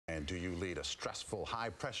do you lead a stressful,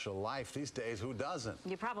 high-pressure life these days? Who doesn't?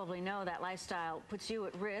 You probably know that lifestyle puts you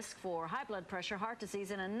at risk for high blood pressure, heart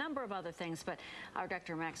disease, and a number of other things. But our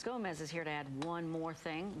Dr. Max Gomez is here to add one more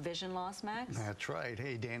thing. Vision loss, Max? That's right.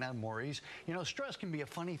 Hey, Dana, Maurice. You know, stress can be a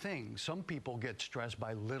funny thing. Some people get stressed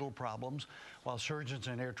by little problems, while surgeons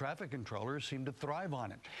and air traffic controllers seem to thrive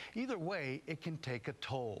on it. Either way, it can take a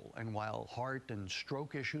toll. And while heart and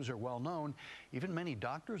stroke issues are well known, even many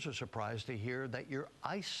doctors are surprised to hear that your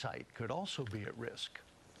eyesight could also be at risk.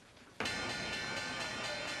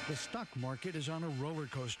 The stock market is on a roller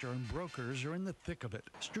coaster and brokers are in the thick of it.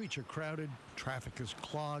 Streets are crowded, traffic is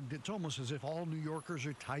clogged. It's almost as if all New Yorkers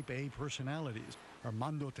are type A personalities.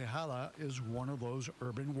 Armando Tejada is one of those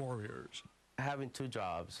urban warriors. Having two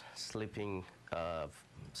jobs, sleeping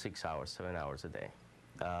 6 hours, 7 hours a day,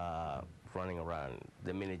 running around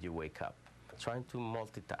the minute you wake up, trying to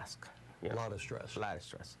multitask. You know, a lot of stress. A lot of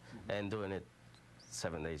stress. And doing it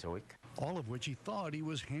 7 days a week. All of which he thought he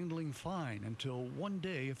was handling fine until one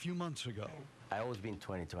day a few months ago. I always been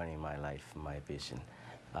 20/20 in my life, my vision.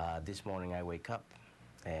 This morning I wake up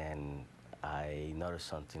and I noticed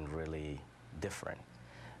something really different.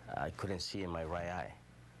 I couldn't see in my right eye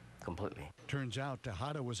completely. Turns out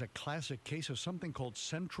Tejada was a classic case of something called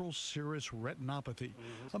central serous retinopathy,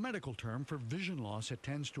 a medical term for vision loss that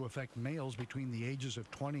tends to affect males between the ages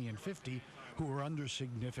of 20 and 50 who are under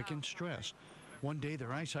significant stress. One day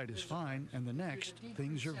their eyesight is fine, and the next,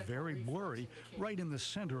 things are very blurry, right in the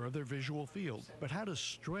center of their visual field. But how does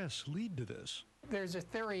stress lead to this? There's a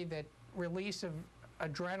theory that release of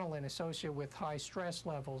adrenaline associated with high stress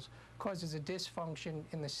levels causes a dysfunction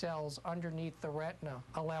in the cells underneath the retina,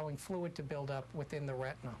 allowing fluid to build up within the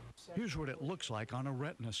retina. Here's what it looks like on a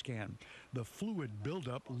retina scan. The fluid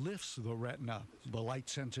buildup lifts the retina, the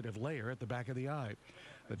light-sensitive layer at the back of the eye.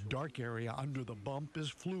 The dark area under the bump is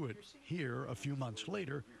fluid. Here, a few months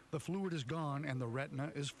later, the fluid is gone and the retina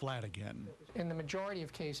is flat again. In the majority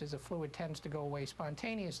of cases, the fluid tends to go away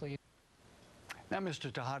spontaneously. Now,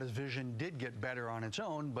 Mr. Tejada's vision did get better on its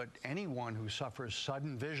own, but anyone who suffers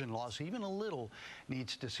sudden vision loss, even a little,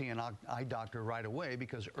 needs to see an eye doctor right away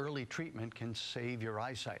because early treatment can save your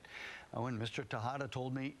eyesight. And Mr. Tejada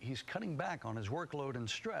told me he's cutting back on his workload and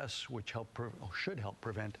stress, which should help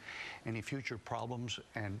prevent any future problems.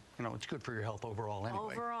 And, you know, it's good for your health overall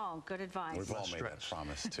anyway. Overall, good advice. We've all made that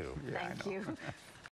promise, too. Thank you.